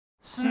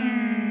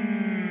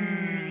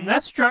SNESdrunk.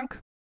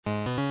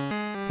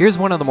 Here's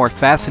one of the more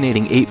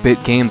fascinating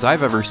 8-bit games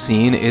I've ever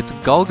seen. It's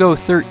Golgo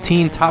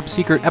 13 Top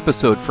Secret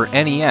Episode for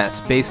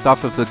NES, based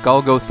off of the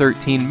Golgo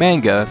 13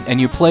 manga,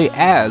 and you play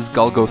as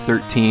Golgo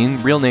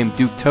 13, real name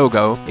Duke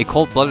Togo, a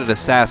cold-blooded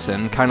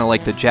assassin, kinda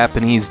like the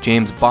Japanese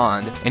James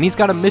Bond, and he's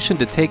got a mission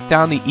to take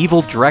down the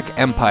evil Drek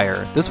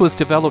Empire. This was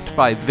developed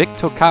by Vic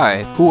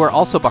Tokai, who are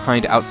also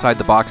behind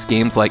outside-the-box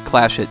games like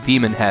Clash at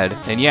Demon Head.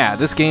 And yeah,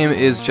 this game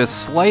is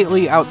just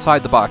slightly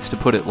outside the box, to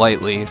put it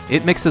lightly.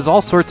 It mixes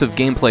all sorts of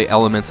gameplay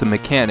elements and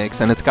mechanics,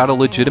 and it's got a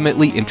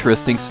legitimately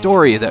interesting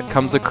story that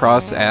comes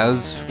across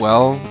as,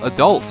 well,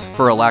 adult,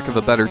 for a lack of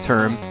a better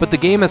term. But the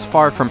game is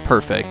far from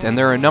perfect, and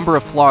there are a number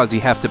of flaws you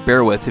have to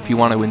bear with if you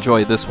want to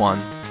enjoy this one.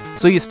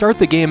 So you start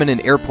the game in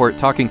an airport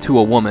talking to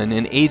a woman,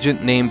 an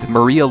agent named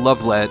Maria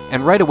Lovelet,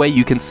 and right away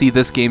you can see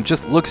this game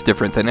just looks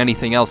different than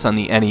anything else on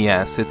the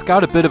NES. It's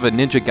got a bit of a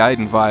Ninja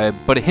Gaiden vibe,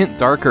 but a hint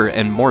darker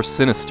and more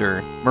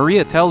sinister.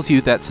 Maria tells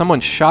you that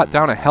someone shot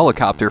down a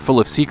helicopter full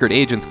of secret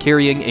agents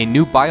carrying a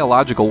new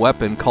biological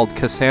weapon called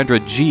Cassandra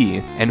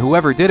G, and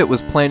whoever did it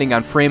was planning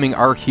on framing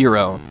our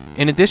hero.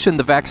 In addition,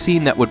 the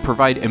vaccine that would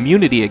provide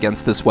immunity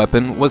against this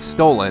weapon was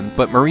stolen,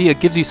 but Maria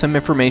gives you some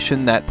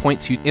information that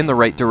points you in the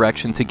right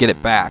direction to get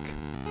it back.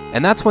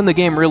 And that's when the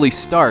game really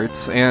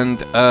starts, and,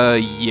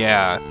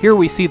 yeah. Here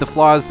we see the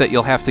flaws that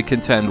you'll have to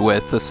contend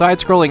with. The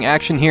side-scrolling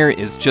action here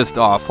is just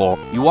awful.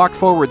 You walk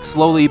forward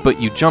slowly,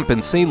 but you jump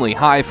insanely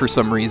high for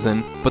some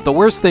reason. But the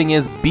worst thing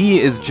is, B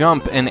is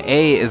jump and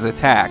A is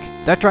attack.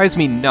 That drives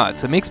me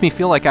nuts. It makes me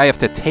feel like I have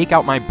to take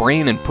out my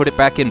brain and put it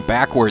back in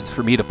backwards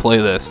for me to play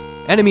this.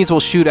 Enemies will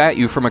shoot at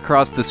you from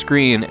across the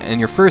screen, and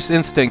your first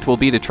instinct will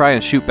be to try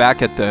and shoot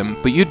back at them,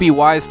 but you'd be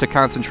wise to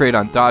concentrate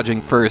on dodging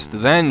first,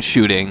 then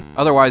shooting,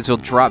 otherwise you'll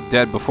drop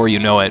dead before you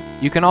know it.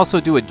 You can also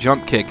do a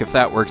jump kick if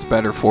that works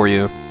better for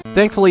you.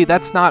 Thankfully,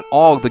 that's not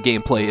all the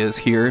gameplay is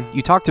here.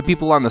 You talk to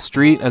people on the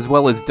street, as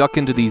well as duck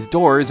into these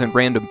doors and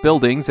random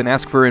buildings and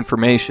ask for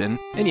information.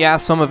 And yeah,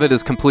 some of it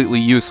is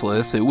completely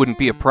useless. It wouldn't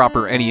be a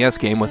proper NES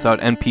game without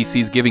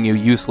NPCs giving you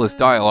useless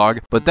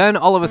dialogue. But then,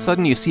 all of a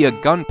sudden, you see a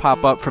gun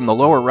pop up from the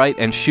lower right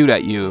and shoot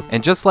at you.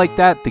 And just like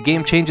that, the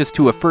game changes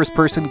to a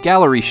first-person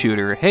gallery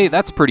shooter. Hey,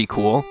 that's pretty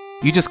cool.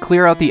 You just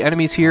clear out the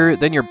enemies here,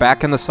 then you're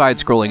back in the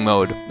side-scrolling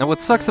mode. Now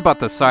what sucks about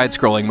the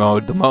side-scrolling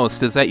mode the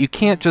most is that you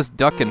can't just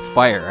duck and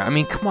fire. I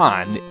mean, come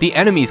on, the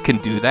enemies can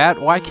do that,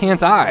 why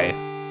can't I?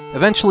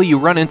 Eventually you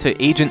run into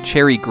Agent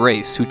Cherry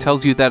Grace, who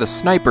tells you that a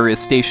sniper is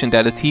stationed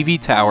at a TV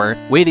tower,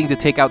 waiting to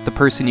take out the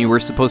person you were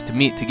supposed to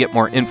meet to get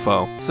more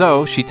info.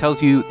 So, she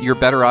tells you you're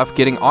better off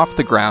getting off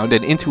the ground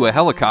and into a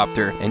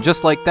helicopter, and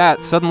just like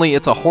that, suddenly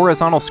it's a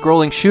horizontal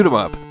scrolling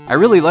shoot-'em-up. I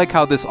really like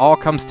how this all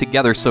comes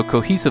together so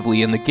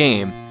cohesively in the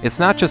game. It's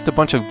not just a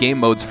bunch of game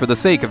modes for the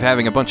sake of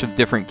having a bunch of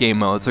different game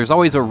modes. There's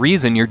always a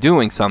reason you're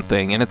doing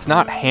something, and it's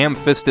not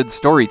ham-fisted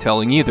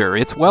storytelling either.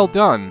 It's well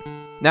done.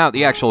 Now,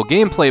 the actual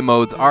gameplay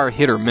modes are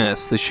hit or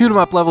miss. The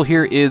shoot-'em-up level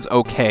here is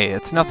okay.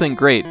 It's nothing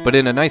great, but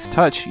in a nice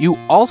touch, you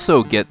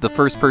also get the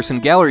first-person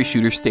gallery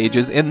shooter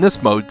stages in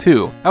this mode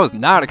too. I was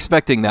not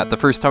expecting that the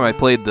first time I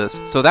played this,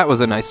 so that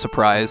was a nice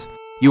surprise.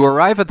 You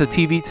arrive at the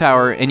TV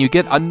tower and you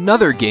get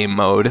another game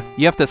mode.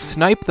 You have to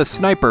snipe the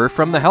sniper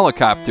from the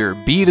helicopter,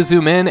 B to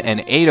zoom in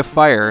and A to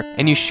fire,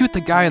 and you shoot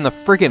the guy in the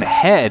friggin'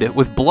 head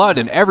with blood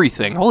and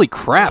everything. Holy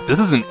crap, this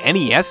is an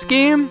NES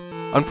game?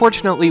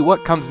 Unfortunately,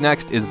 what comes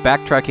next is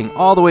backtracking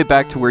all the way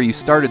back to where you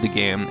started the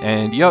game,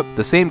 and yup,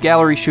 the same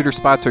gallery shooter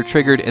spots are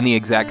triggered in the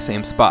exact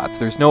same spots.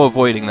 There's no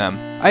avoiding them.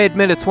 I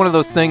admit it's one of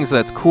those things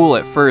that's cool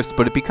at first,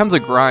 but it becomes a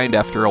grind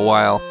after a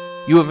while.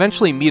 You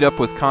eventually meet up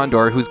with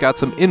Condor, who's got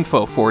some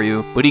info for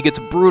you, but he gets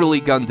brutally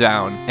gunned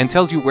down, and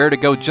tells you where to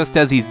go just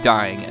as he's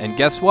dying, and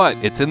guess what?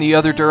 It's in the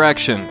other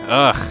direction.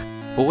 Ugh.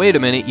 But wait a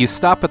minute, you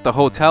stop at the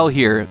hotel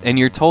here, and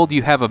you're told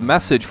you have a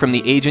message from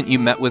the agent you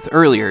met with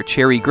earlier,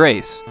 Cherry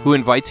Grace, who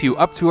invites you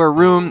up to her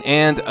room,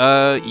 and,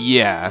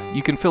 yeah,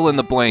 you can fill in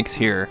the blanks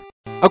here.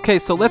 Okay,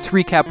 so let's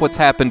recap what's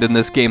happened in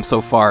this game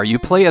so far. You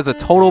play as a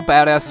total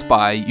badass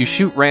spy, you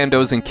shoot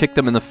randos and kick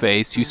them in the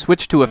face, you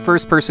switch to a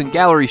first-person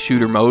gallery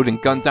shooter mode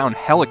and gun down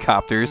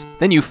helicopters,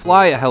 then you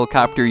fly a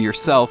helicopter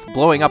yourself,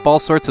 blowing up all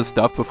sorts of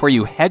stuff before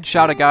you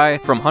headshot a guy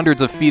from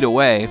hundreds of feet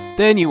away,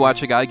 then you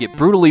watch a guy get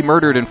brutally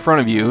murdered in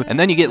front of you, and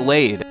then you get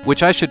laid,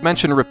 which I should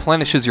mention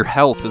replenishes your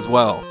health as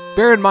well.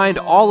 Bear in mind,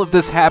 all of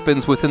this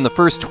happens within the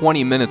first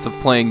 20 minutes of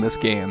playing this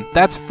game.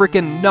 That's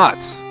freaking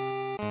nuts!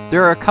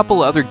 There are a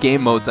couple other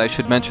game modes I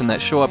should mention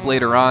that show up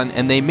later on,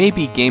 and they may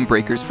be game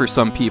breakers for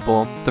some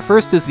people. The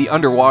first is the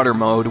underwater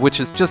mode,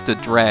 which is just a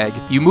drag.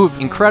 You move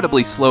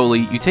incredibly slowly,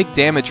 you take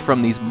damage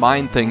from these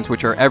mine things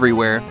which are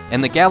everywhere,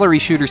 and the gallery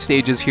shooter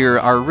stages here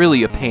are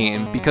really a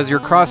pain, because your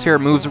crosshair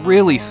moves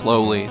really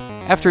slowly.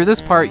 After this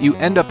part, you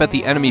end up at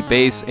the enemy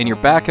base, and you're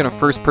back in a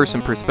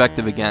first-person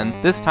perspective again,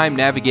 this time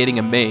navigating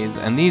a maze,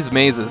 and these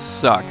mazes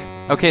suck.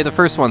 Okay, the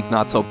first one's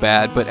not so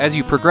bad, but as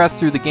you progress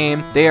through the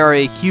game, they are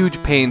a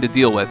huge pain to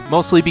deal with,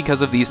 mostly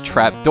because of these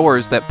trap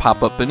doors that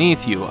pop up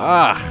beneath you.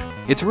 Ugh!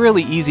 It's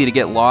really easy to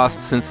get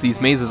lost since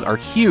these mazes are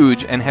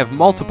huge and have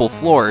multiple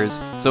floors,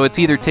 so it's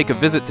either take a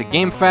visit to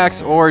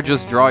GameFAQs or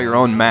just draw your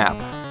own map.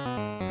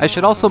 I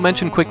should also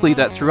mention quickly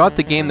that throughout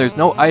the game there's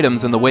no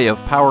items in the way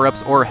of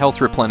power-ups or health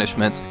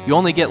replenishments. You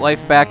only get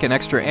life back and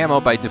extra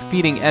ammo by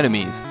defeating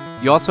enemies.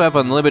 You also have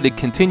unlimited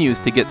continues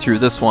to get through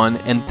this one,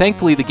 and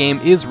thankfully the game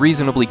is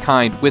reasonably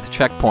kind with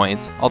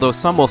checkpoints, although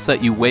some will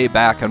set you way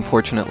back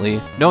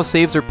unfortunately. No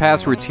saves or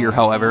passwords here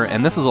however,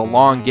 and this is a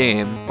long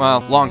game.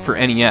 Well, long for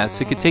NES.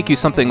 It could take you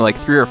something like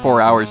 3 or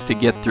 4 hours to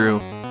get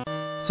through.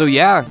 So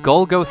yeah,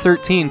 Golgo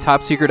 13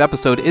 Top Secret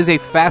Episode is a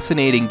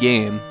fascinating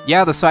game.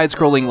 Yeah, the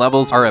side-scrolling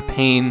levels are a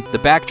pain, the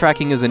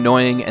backtracking is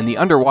annoying, and the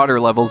underwater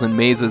levels and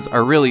mazes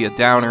are really a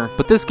downer,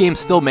 but this game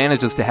still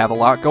manages to have a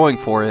lot going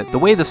for it. The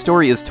way the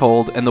story is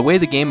told, and the way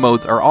the game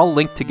modes are all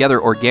linked together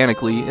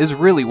organically is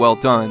really well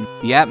done.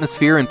 The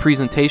atmosphere and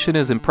presentation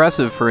is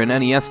impressive for an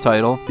NES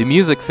title, the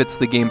music fits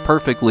the game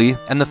perfectly,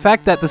 and the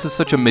fact that this is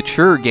such a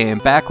mature game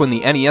back when the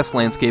NES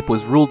landscape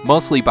was ruled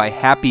mostly by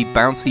happy,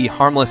 bouncy,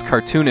 harmless,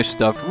 cartoonish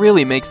stuff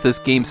really makes this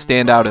game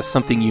stand out as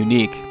something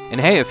unique.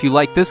 And hey, if you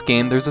like this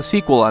game, there's a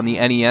sequel on the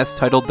NES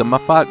titled The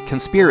Muffat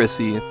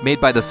Conspiracy, made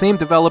by the same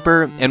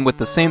developer and with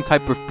the same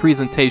type of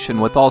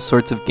presentation with all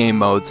sorts of game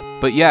modes.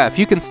 But yeah, if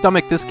you can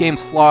stomach this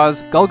game's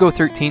flaws, Golgo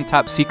 13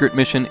 Top Secret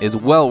Mission is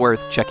well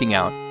worth checking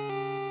out.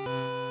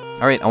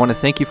 Alright, I want to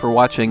thank you for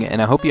watching, and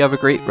I hope you have a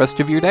great rest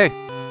of your day.